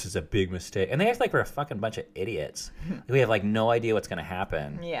like, this is a big mistake. And they act like we're a fucking bunch of idiots. We have, like, no idea what's going to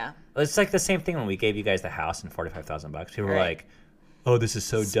happen. Yeah. It's like the same thing when we gave you guys the house and $45,000. People were like, oh, this is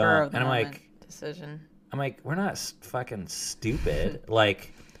so dumb. And I'm like, decision. I'm like, we're not fucking stupid.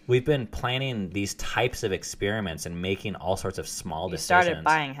 Like, we've been planning these types of experiments and making all sorts of small decisions. You started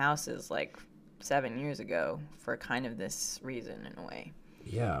buying houses, like, 7 years ago for kind of this reason, in a way.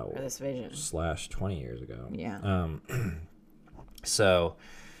 Yeah. For this vision. / 20 years ago. Yeah. So,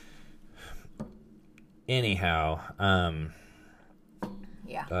 anyhow,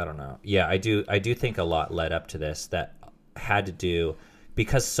 yeah. I don't know. Yeah, I do think a lot led up to this that had to do,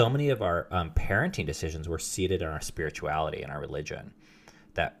 because so many of our parenting decisions were seated in our spirituality and our religion,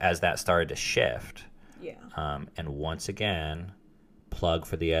 that as that started to shift. Yeah. And once again, plug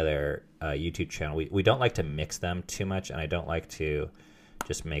for the other YouTube channel. We don't like to mix them too much, and I don't like to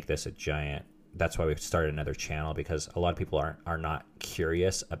just make this a giant. That's why we've started another channel, because a lot of people are not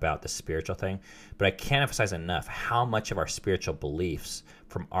curious about the spiritual thing. But I can't emphasize enough how much of our spiritual beliefs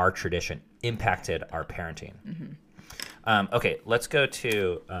from our tradition impacted our parenting. Okay, let's go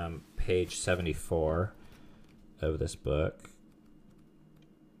to page 74 of this book.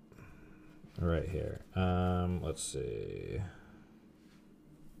 Right here. Let's see.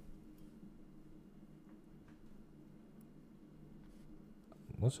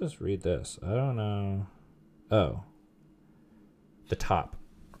 Let's just read this. I don't know. Oh. The top.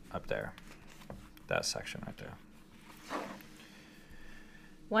 Up there. That section right there.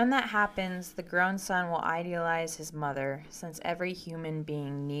 When that happens, the grown son will idealize his mother, since every human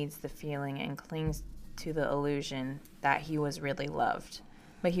being needs the feeling and clings to the illusion that he was really loved.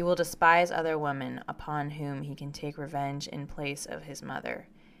 But he will despise other women upon whom he can take revenge in place of his mother.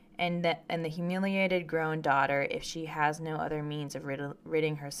 And the humiliated grown daughter, if she has no other means of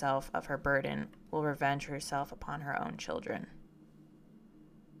ridding herself of her burden, will revenge herself upon her own children.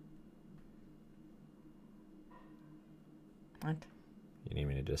 What? You need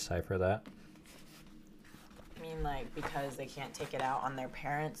me to decipher that? I mean, like, because they can't take it out on their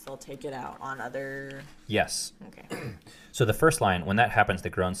parents, they'll take it out on other... Yes. Okay. So the first line, when that happens, the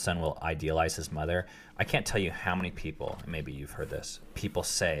grown son will idealize his mother. I can't tell you how many people, and maybe you've heard this, people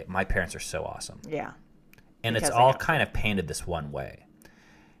say, my parents are so awesome. Yeah. And Because it's they all are. kind of painted this one way.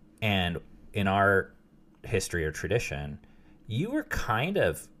 And in our history or tradition, you were kind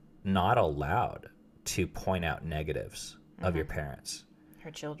of not allowed to point out negatives of your parents. Her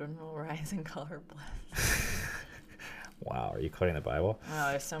children will rise and call her blessed. Wow, are you quoting the Bible?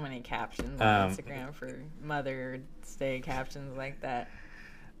 Oh, there's so many captions on Instagram for Mother's Day captions like that.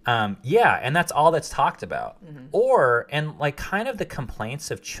 Yeah, and that's all that's talked about. Or, and like kind of the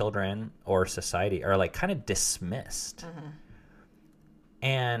complaints of children or society are like kind of dismissed.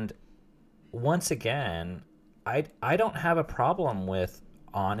 And once again, I don't have a problem with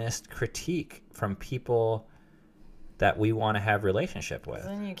honest critique from people that we want to have relationship with.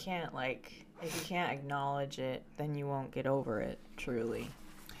 Then you can't, like, if you can't acknowledge it, then you won't get over it, truly.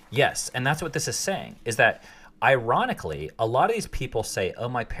 Yes, and that's what this is saying, is that ironically, a lot of these people say, oh,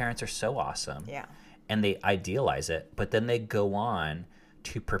 my parents are so awesome. Yeah. And they idealize it, but then they go on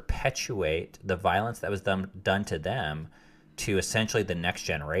to perpetuate the violence that was done to them to essentially the next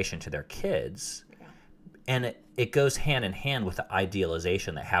generation, to their kids. Yeah. And it goes hand in hand with the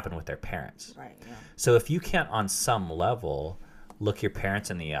idealization that happened with their parents. Right, yeah. So if you can't, on some level, look your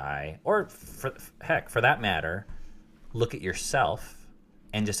parents in the eye, or for that matter, look at yourself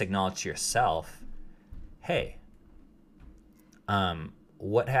and just acknowledge to yourself, hey,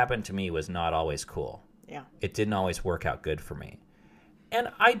 what happened to me was not always cool. Yeah. It didn't always work out good for me. And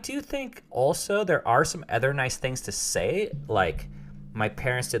I do think also there are some other nice things to say, like my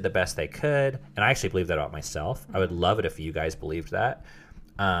parents did the best they could, and I actually believe that about myself. I would love it if you guys believed that.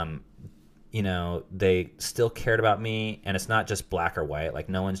 You know, they still cared about me, and it's not just black or white. Like,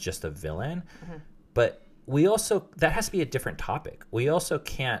 no one's just a villain. But we also, that has to be a different topic. We also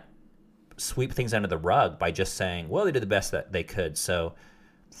can't sweep things under the rug by just saying, well, they did the best that they could, so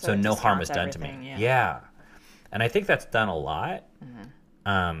it no harm was discounts done to me. everything, Yeah. And I think that's done a lot.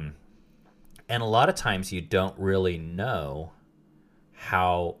 And a lot of times you don't really know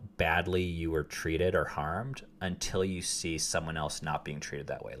how badly you were treated or harmed until you see someone else not being treated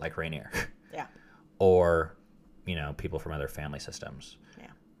that way, like Rainier. Yeah. Or, you know, people from other family systems. Yeah.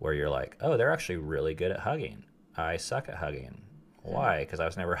 Where you're like, oh, they're actually really good at hugging. I suck at hugging. Why? Because I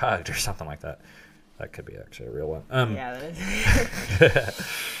was never hugged or something like that. That could be actually a real one. Yeah, that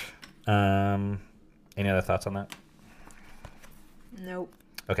is. Any other thoughts on that? Nope.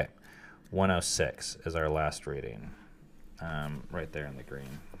 Okay. 106 is our last reading. Right there in the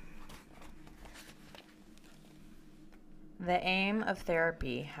green. The aim of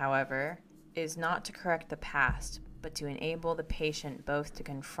therapy, however, is not to correct the past, but to enable the patient both to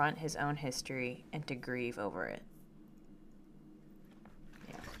confront his own history and to grieve over it.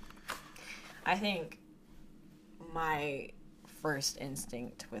 Yeah. I think my first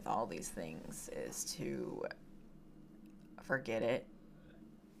instinct with all these things is to forget it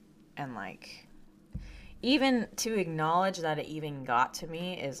and, like, even to acknowledge that it even got to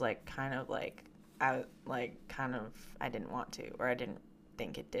me is like kind of like I didn't want to, or I didn't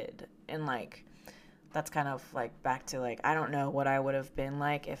think it did. And like that's kind of like back to like I don't know what I would have been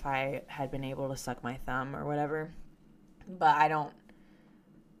like if I had been able to suck my thumb or whatever. But I don't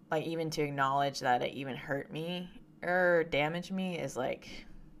like, even to acknowledge that it even hurt me or damaged me is like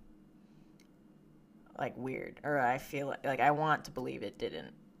weird. Or I feel like I want to believe it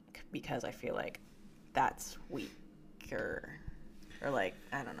didn't, because I feel like that's weak or like,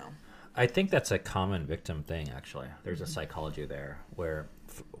 I don't know. I think that's a common victim thing, actually. There's a psychology there where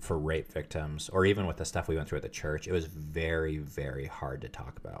for rape victims, or even with the stuff we went through at the church, it was very, very hard to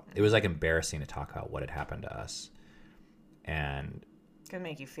talk about. It was like embarrassing to talk about what had happened to us. And Could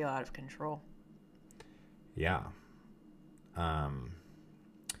make you feel out of control. yeah.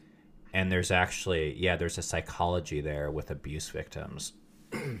 And there's actually, there's a psychology there with abuse victims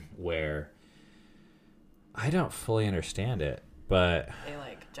where I don't fully understand it, but They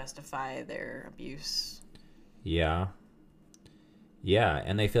like justify their abuse. yeah. Yeah,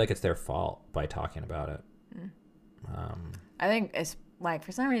 and they feel like it's their fault by talking about it. I think it's like,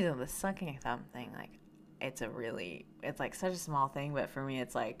 for some reason, the sucking thumb thing, like, it's like such a small thing, but for me,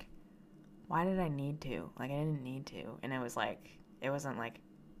 it's like, why did I need to? Like, I didn't need to. And it was like, it wasn't like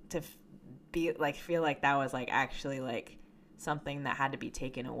to be like, feel like that was like actually like something that had to be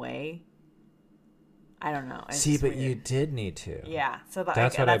taken away. I don't know. It's See, just but weird. you did need to. Yeah. So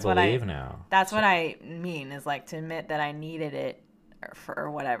That's what I believe now. That's what I mean, is like to admit that I needed it or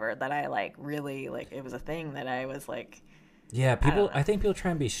whatever, that I like really like it was a thing that I was like. Yeah, don't know. I think people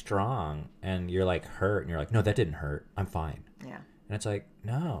try and be strong, and you're like hurt, and you're like, no, that didn't hurt. I'm fine. Yeah. And it's like,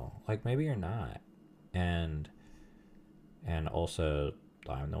 no, like maybe you're not. And also,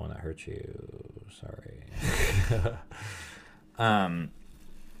 I'm the one that hurt you. Sorry.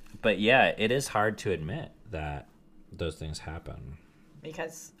 But yeah, it is hard to admit that those things happen.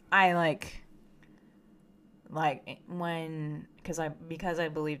 Because I like when because I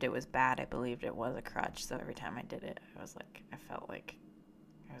believed it was bad, I believed it was a crutch, so every time I did it I felt like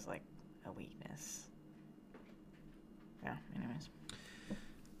it was like a weakness. Yeah, anyways.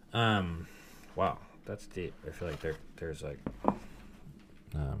 Wow, that's deep. I feel like there's like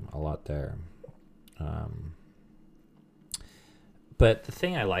a lot there. But the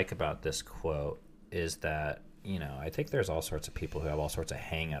thing I like about this quote is that, you know, I think there's all sorts of people who have all sorts of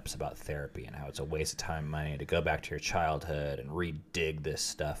hang-ups about therapy and how it's a waste of time and money to go back to your childhood and re-dig this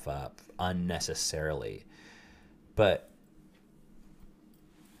stuff up unnecessarily. But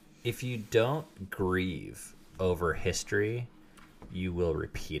if you don't grieve over history, you will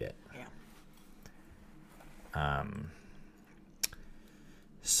repeat it. Yeah.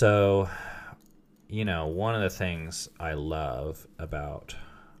 So, you know, one of the things I love about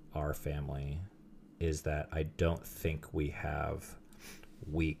our family is that I don't think we have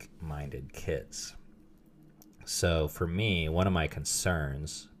weak-minded kids. So for me, one of my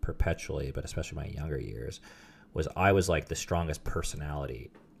concerns perpetually, but especially my younger years, was I was like the strongest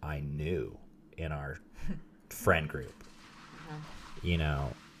personality I knew in our friend group. You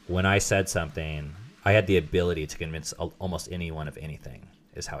know, when I said something, I had the ability to convince almost anyone of anything,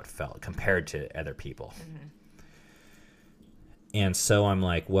 is how it felt compared to other people. Mm-hmm. And so I'm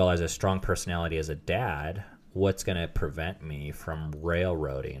like, well, as a strong personality as a dad, what's going to prevent me from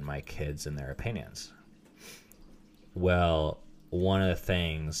railroading my kids and their opinions? Well, one of the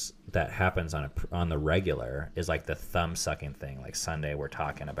things that happens on the regular is like the thumb sucking thing. Like Sunday, we're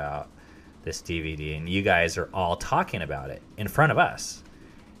talking about this DVD, and you guys are all talking about it in front of us.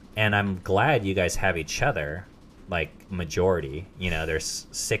 And I'm glad you guys have each other, like majority. You know, there's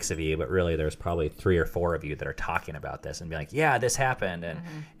 6 of you, but really there's probably 3 or 4 of you that are talking about this and be like, yeah, this happened. And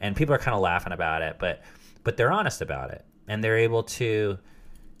and people are kind of laughing about it, but they're honest about it. And they're able to,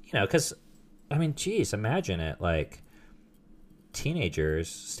 you know, because, I mean, geez, imagine it, like teenagers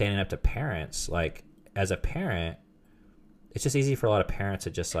standing up to parents. Like, as a parent, it's just easy for a lot of parents to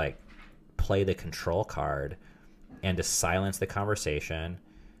just like play the control card and to silence the conversation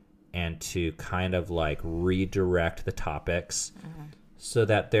and to kind of like redirect the topics so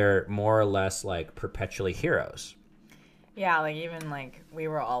that they're more or less like perpetually heroes. Yeah, like even like we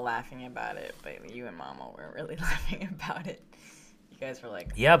were all laughing about it, but you and Mama weren't really laughing about it. You guys were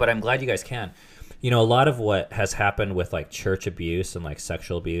like, yeah, but I'm glad you guys can. You know, a lot of what has happened with like church abuse and like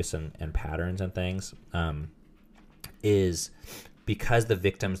sexual abuse and patterns and things is because the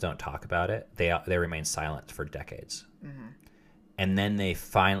victims don't talk about it, they remain silent for decades. Mm-hmm. And then they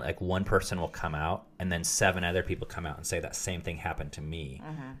finally, like, one person will come out, and then 7 other people come out and say that same thing happened to me.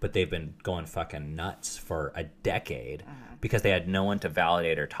 Mm-hmm. But they've been going fucking nuts for a decade because they had no one to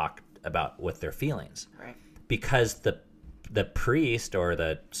validate or talk about with their feelings. right. Because the priest or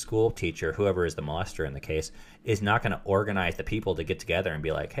the school teacher, whoever is the molester in the case, is not going to organize the people to get together and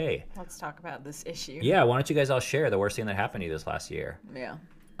be like, hey, Let's talk about this issue. yeah, why don't you guys all share the worst thing that happened to you this last year? Yeah.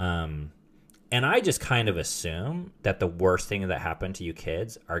 And I just kind of assume that the worst thing that happened to you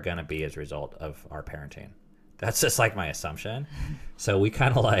kids are going to be as a result of our parenting. That's just like my assumption. So we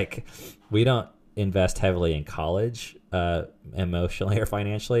kind of like, we don't invest heavily in college emotionally or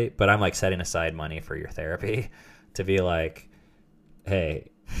financially, but I'm like setting aside money for your therapy to be like, hey,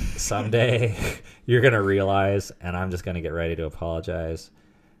 someday you're going to realize, and I'm just going to get ready to apologize,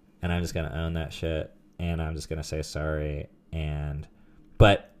 and I'm just going to own that shit, and I'm just going to say sorry.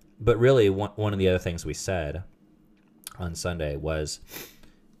 But really, one of the other things we said on Sunday was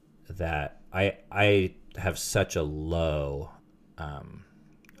that I have such low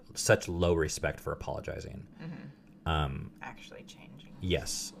respect for apologizing. Actually changing.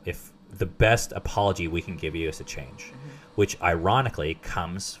 Yes. If the best apology we can give you is to change, which ironically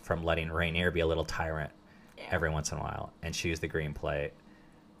comes from letting Rainier be a little tyrant every once in a while and choose the green plate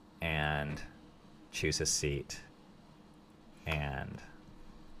and choose his seat and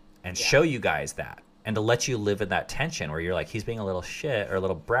show you guys that, and to let you live in that tension where you're like, he's being a little shit or a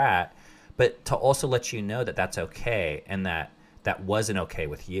little brat, but to also let you know that that's okay and that wasn't okay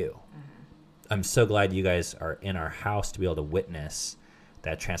with you. I'm so glad you guys are in our house to be able to witness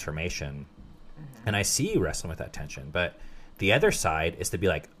that transformation. And I see you wrestling with that tension, but the other side is to be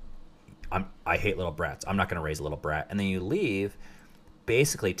like, I hate little brats. I'm not going to raise a little brat. And then you leave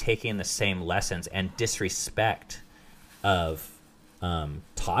basically taking the same lessons and disrespect of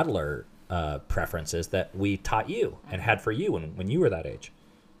toddler preferences that we taught you and had for you when you were that age.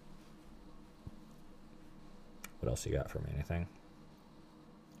 What else you got for me? Anything?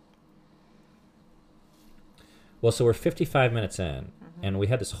 Well, so we're 55 minutes in, and we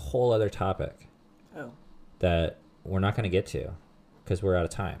had this whole other topic that we're not going to get to because we're out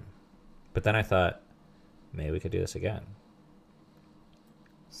of time. But then I thought, maybe we could do this again.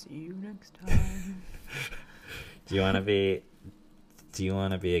 See you next time. Do you want to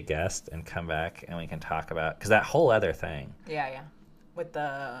be a guest and come back and we can talk about, because that whole other thing. Yeah. With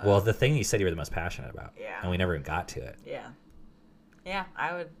the... Well, the thing you said you were the most passionate about. Yeah. And we never even got to it. Yeah. Yeah,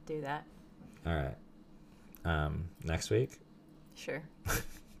 I would do that. All right. Next week? Sure.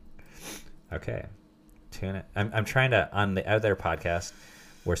 Okay. Tune it. I'm trying to, on the other podcast,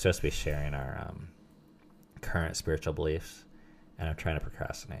 we're supposed to be sharing our current spiritual beliefs, and I'm trying to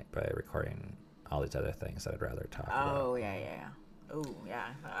procrastinate by recording all these other things that I'd rather talk about. Oh, yeah. Oh, yeah.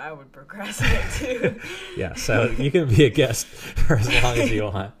 I would procrastinate too. Yeah, so you can be a guest for as long as you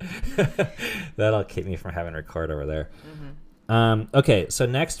want. That'll keep me from having to record over there. Okay, so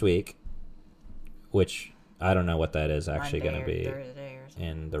next week, which I don't know what that is actually going to be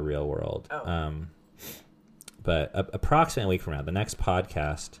in the real world. But approximately a week from now, the next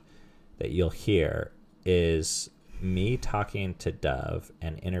podcast that you'll hear is me talking to Dove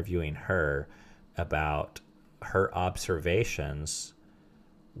and interviewing her about her observations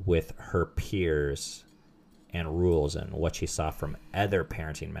with her peers and rules and what she saw from other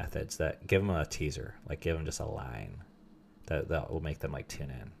parenting methods that give them a teaser, like give them just a line that will make them like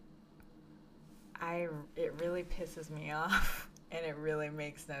tune in. It really pisses me off, and it really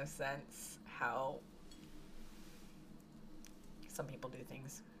makes no sense how some people do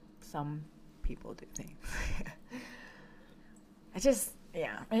things.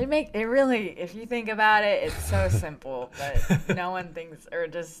 It really, if you think about it, it's so simple, but no one thinks, or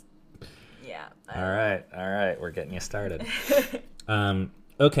just, yeah. All right, we're getting you started.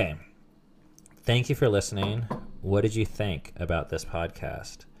 Okay. Thank you for listening. What did you think about this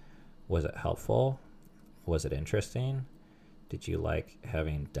podcast? Was it helpful? Was it interesting? Did you like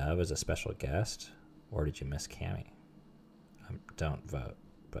having Dove as a special guest, or did you miss Cammie? Don't vote,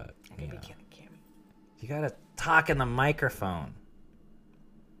 but you know. You gotta talk in the microphone.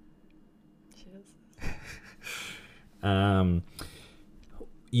 She does.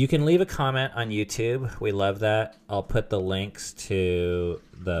 You can leave a comment on YouTube. We love that. I'll put the links to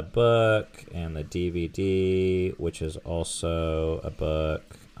the book and the DVD, which is also a book.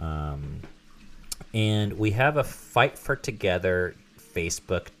 And we have a Fight for Together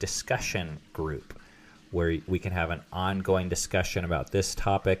Facebook discussion group where we can have an ongoing discussion about this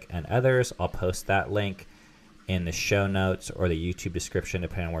topic and others. I'll post that link in the show notes or the YouTube description,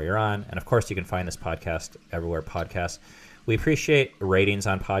 depending on where you're on. And of course, you can find this podcast everywhere podcasts. We appreciate ratings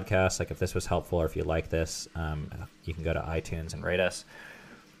on podcasts. Like if this was helpful or if you like this, you can go to iTunes and rate us.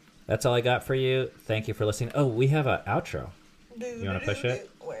 That's all I got for you. Thank you for listening. Oh, we have an outro. You want to push it?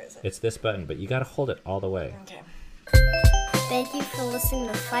 Where is it? It's this button, but you got to hold it all the way. Okay. Thank you for listening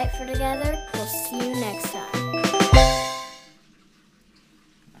to Fight for Together. We'll see you next time.